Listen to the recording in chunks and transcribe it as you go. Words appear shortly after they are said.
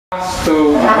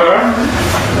To her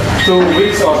 2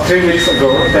 weeks or 3 weeks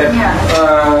ago that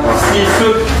she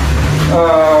should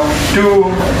do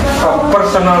a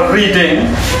personal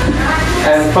reading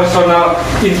and personal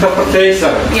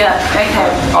interpretation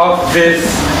of this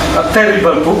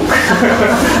terrible book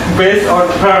based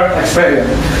on her experience.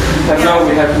 And now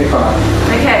we have Nicola.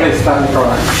 Okay. Please start,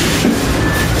 Nicola.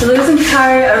 Deleuze and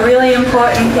Guattari are really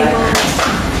important people.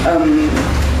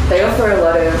 They offer a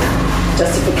lot of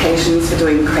justifications for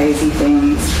doing crazy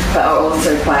things, but are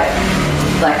also quite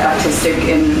artistic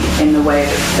in the way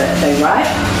that they write.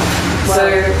 Wow. So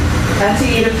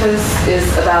Anti-Oedipus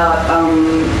is about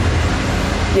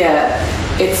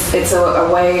it's a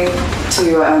way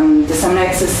to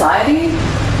disseminate society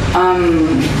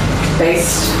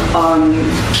based on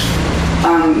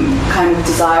kind of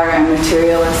desire and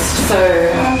materialist. So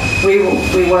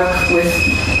we work with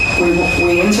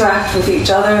we interact with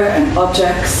each other and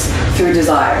objects through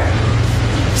desire.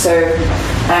 So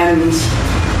and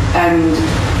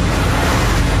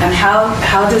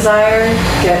how desire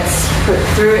gets put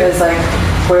through is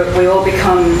we all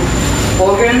become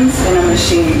organs in a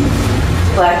machine,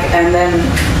 and then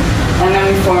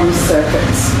we form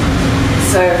circuits.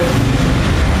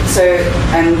 So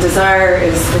and desire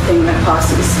is the thing that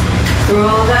passes through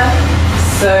all of that.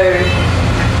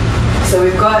 So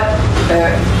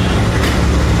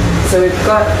we've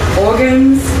got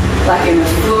organs in a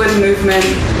fluid movement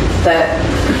that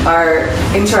are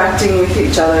interacting with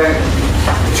each other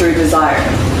through desire.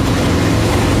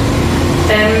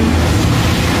 Then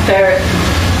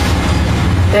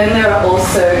there are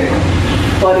also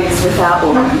bodies without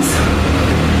organs,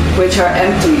 which are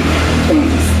empty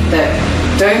things that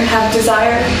don't have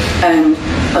desire and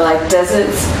are like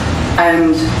deserts,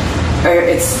 and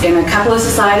it's in a capitalist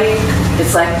society.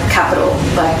 It's like capital,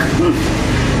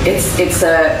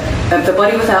 the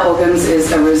body without organs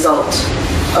is a result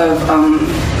of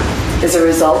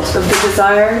the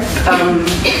desire.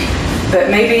 But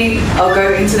maybe I'll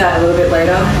go into that a little bit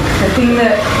later. The thing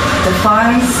that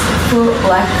defines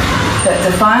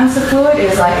the fluid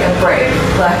is a break,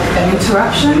 an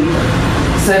interruption.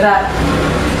 So that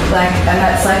and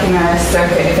that's in a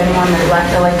circuit. If anyone knows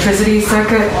electricity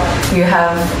circuit, you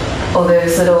have all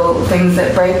those little things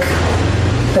that break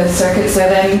the circuit. So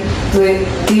then the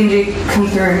D&G come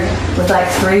through with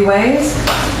 3 ways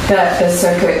that the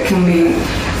circuit can be.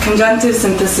 Conjunctive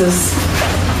synthesis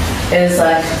is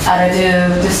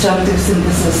additive, disjunctive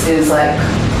synthesis is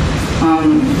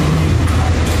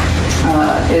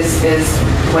is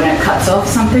when it cuts off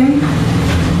something,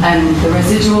 and the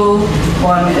residual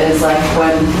one is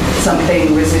when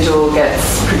something residual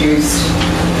gets produced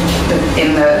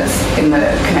in the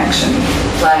connection,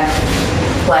 like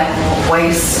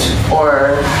waste.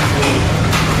 Or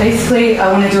basically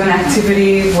I want to do an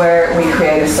activity where we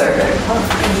create a circuit.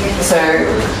 So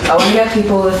I want to get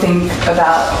people to think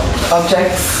about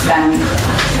objects and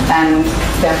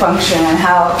their function and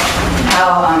how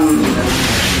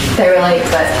they relate.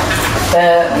 But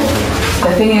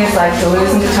the thing is,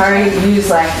 Deleuze and Guattari use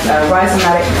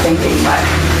rhizomatic thinking,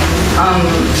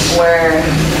 where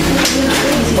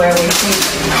we think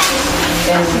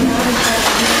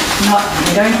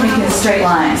we don't think in straight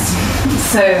lines.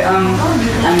 So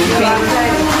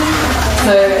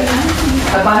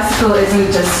a bicycle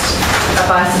isn't just a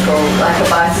bicycle. A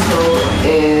bicycle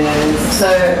is, so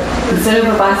instead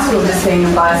of a bicycle just being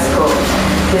a bicycle,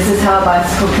 this is how a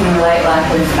bicycle can relate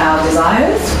with our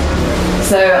desires.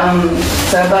 So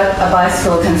a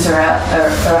bicycle can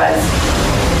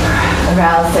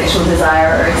arouse sexual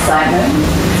desire or excitement.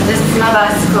 So this is my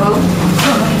bicycle.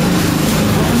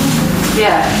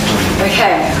 Yeah.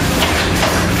 Okay.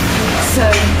 So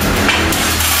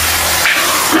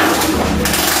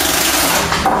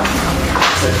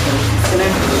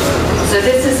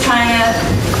this is trying to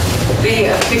be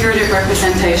a figurative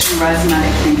representation of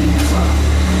rhizomatic thinking as well,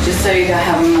 just so you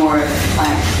have a more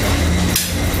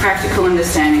practical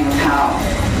understanding of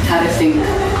how to think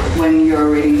when you're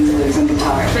reading Deleuze and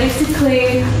Guattari.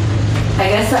 Basically, I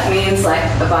guess that means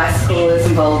a bicycle is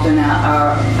involved in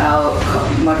our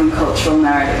modern cultural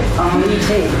narrative. E.T.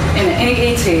 In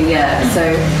E.T., yeah.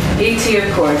 So E.T.,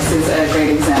 of course, is a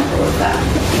great example of that.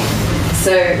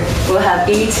 So we'll have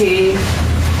E.T.,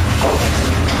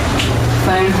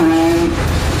 phone home,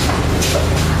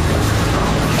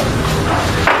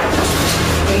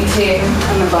 E.T.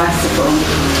 and the bicycle.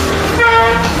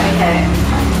 Okay.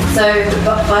 So the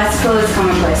bicycle is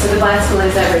commonplace. So the bicycle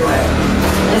is everywhere.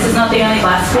 This is not the only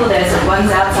bicycle. There's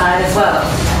ones outside as well.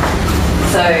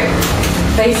 So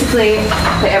basically,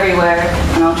 they're everywhere.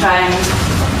 And I'll try and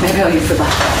maybe I'll use the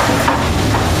bicycle.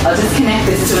 I'll just connect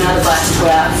this to another bicycle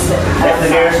outside. That's the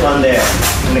nearest one there,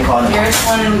 in the corner. Nearest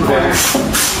one in the corner.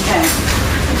 Okay.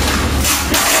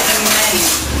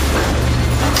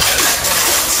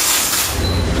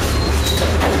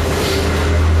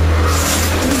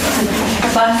 The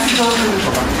bicycle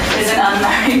is an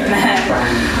unmarried man.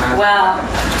 Wow.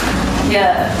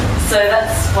 Yeah. So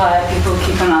that's why people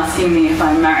keep on asking me if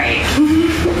I'm married.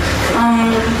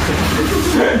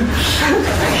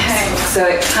 Okay, so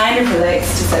it kind of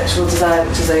relates to sexual desire,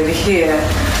 which is over here.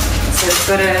 So it's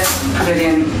got to put it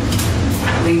in,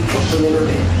 link it a little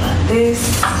bit like this.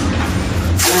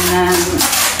 And then,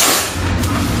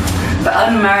 but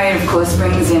unmarried, of course,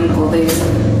 brings in all these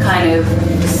kind of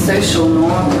social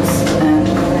norms and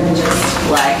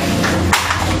just like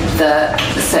the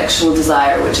sexual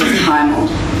desire, which is primal.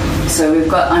 So we've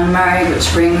got unmarried,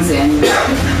 which brings in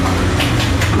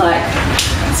like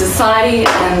society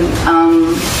and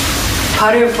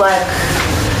part of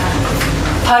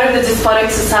the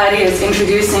despotic society is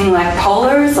introducing like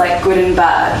polars, like good and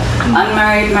bad.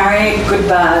 Unmarried, married, good,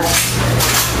 bad,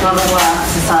 blah blah blah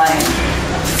society.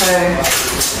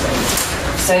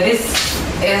 So this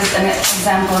is an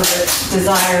example of a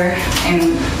desire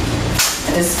in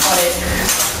a despotic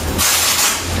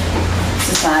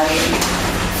society.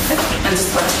 And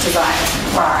just what desire.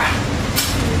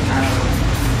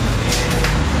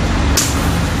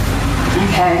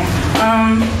 Okay.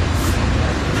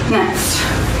 Next.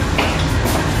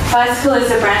 Bicycle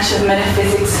is a branch of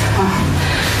metaphysics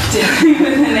dealing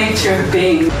with the nature of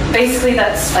being. Basically,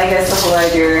 that's, I guess, the whole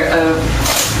idea of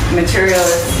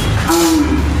materialist,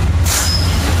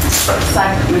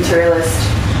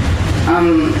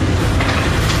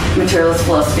 materialist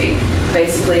philosophy.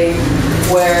 Basically,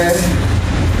 where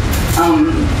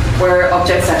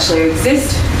objects actually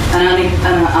exist and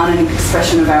aren't an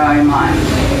expression of our own mind.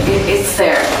 It's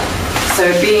there. So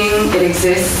being, it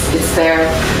exists, it's there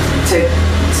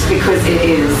because it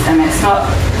is. And it's not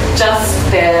just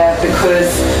there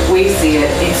because we see it,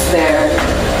 it's there,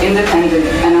 independent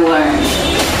and alone.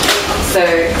 So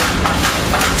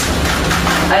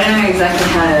I don't know exactly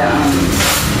how to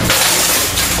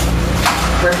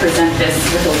represent this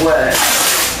with a word.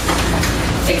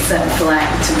 Except for like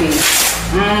to be,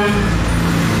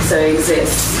 so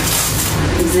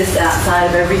exists outside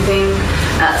of everything,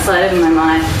 outside of my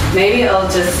mind. Maybe I'll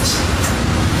just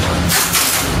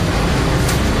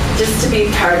to be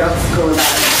paradoxical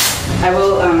about it,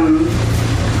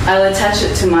 I'll attach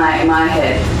it to my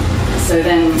head. So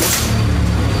then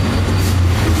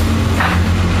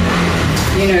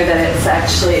you know that it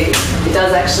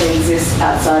does actually exist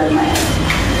outside of my head.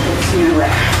 It's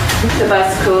nowhere. The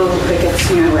bicycle, it gets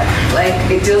nowhere. Like,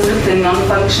 it deals with the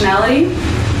non-functionality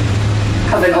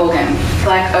of an organ,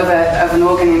 like of an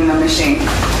organ in the machine.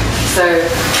 So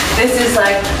this is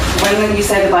like, when you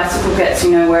say the bicycle gets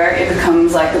you nowhere, it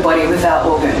becomes like the body without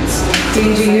organs.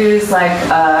 Did you use like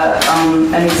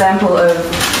an example of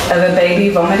a baby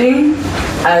vomiting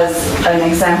as an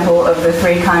example of the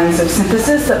three kinds of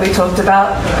synthesis that we talked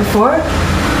about before?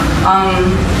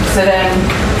 So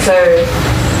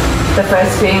the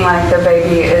first being like the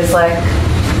baby is like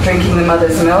drinking the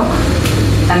mother's milk,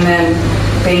 and then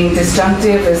being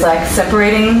disjunctive is like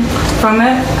separating from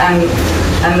it,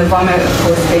 and the vomit, of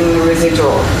course, being the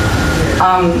residual.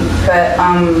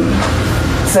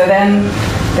 So then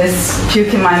this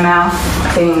puke in my mouth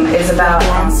thing is about...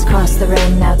 Once cross the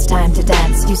room, now it's time to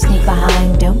dance. You sneak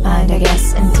behind, don't mind, I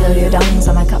guess, until your dungs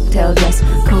on my cocktail dress.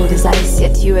 Cold as ice,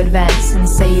 yet you advance and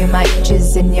say you might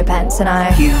jizz in your pants, and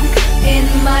I puke in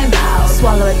my mouth.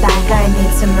 Swallow it back, I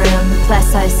need some room.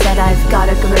 Plus I said I've got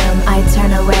a groom. I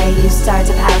turn away, you start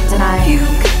to pout, and I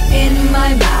puke in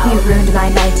my mouth. You ruined my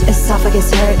night,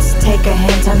 esophagus hurts. Take a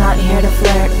hint, I'm not here to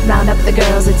flirt. Round up the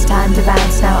girls, it's time to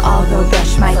bounce. Now I'll go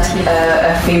brush my teeth.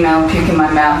 A female puke in my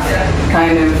mouth,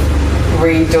 kind of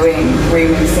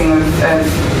remixing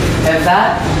of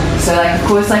that. So like, of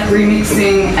course, like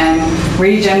remixing and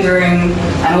regendering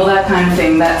and all that kind of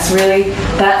thing, that's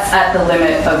at the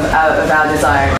limit of our desire.